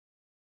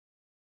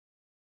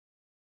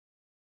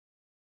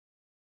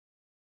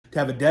to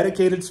have a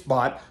dedicated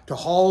spot to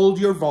hold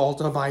your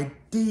vault of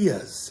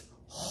ideas.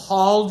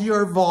 Hold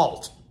your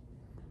vault.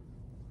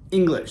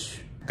 English.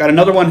 Got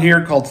another one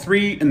here called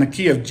 3 in the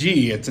Key of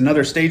G. It's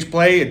another stage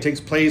play. It takes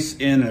place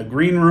in a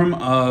green room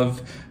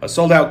of a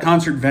sold-out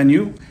concert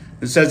venue.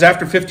 It says,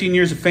 after 15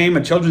 years of fame,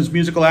 a children's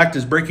musical act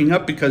is breaking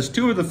up because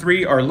 2 of the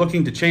 3 are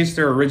looking to chase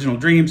their original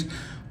dreams.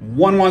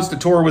 One wants to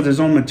tour with his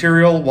own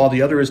material, while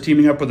the other is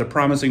teaming up with a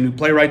promising new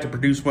playwright to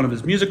produce one of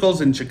his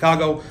musicals in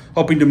Chicago,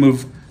 hoping to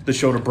move the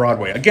show to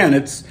Broadway. Again,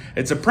 it's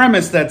a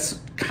premise that's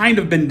kind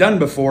of been done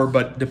before,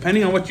 but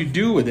depending on what you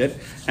do with it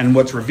and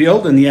what's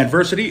revealed in the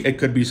adversity, it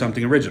could be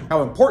something original.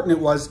 How important it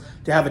was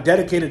to have a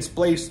dedicated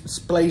space.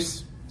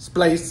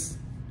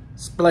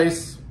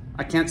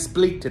 I can't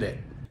speak today.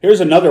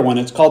 Here's another one.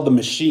 It's called The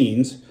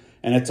Machines,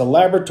 and it's a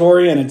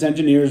laboratory and its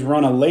engineers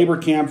run a labor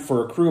camp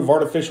for a crew of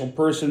artificial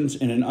persons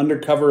in an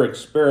undercover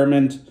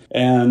experiment,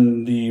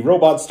 and the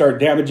robots start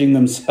damaging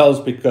themselves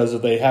because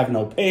they have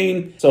no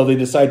pain, so they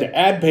decide to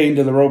add pain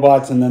to the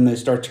robots, and then they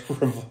start to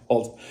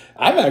revolt.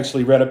 I've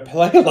actually read a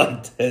play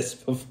like this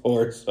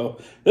before, so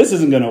this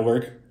isn't going to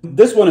work.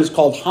 This one is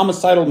called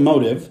Homicidal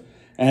Motive,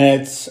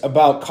 and it's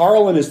about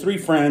Carl and his 3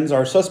 friends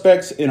are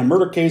suspects in a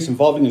murder case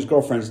involving his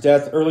girlfriend's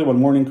death. Early one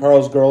morning,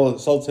 Carl's girl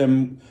assaults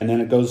him, and then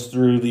it goes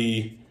through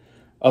the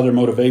other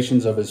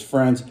motivations of his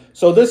friends.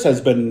 So this has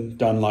been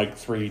done like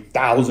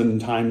 3,000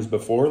 times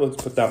before.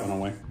 Let's put that one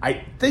away.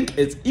 I think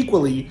it's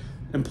equally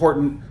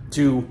important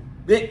to...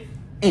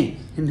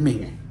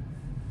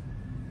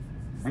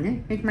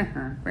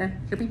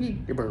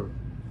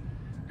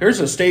 Here's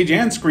a stage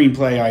and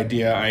screenplay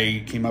idea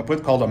I came up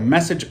with called A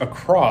Message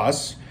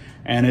Across.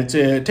 And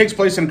it takes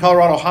place in a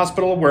Colorado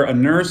hospital where a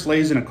nurse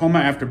lays in a coma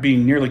after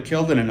being nearly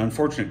killed in an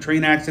unfortunate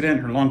train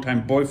accident. Her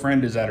longtime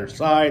boyfriend is at her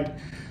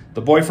side.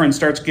 The boyfriend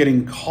starts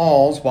getting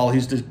calls while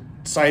he's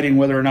deciding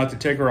whether or not to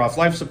take her off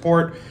life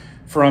support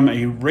from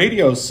a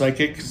radio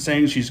psychic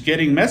saying she's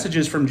getting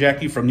messages from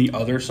Jackie from the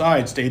other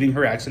side, stating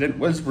her accident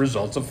was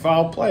results of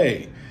foul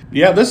play.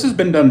 Yeah, this has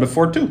been done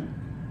before too.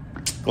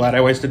 Glad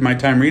I wasted my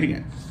time reading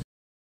it.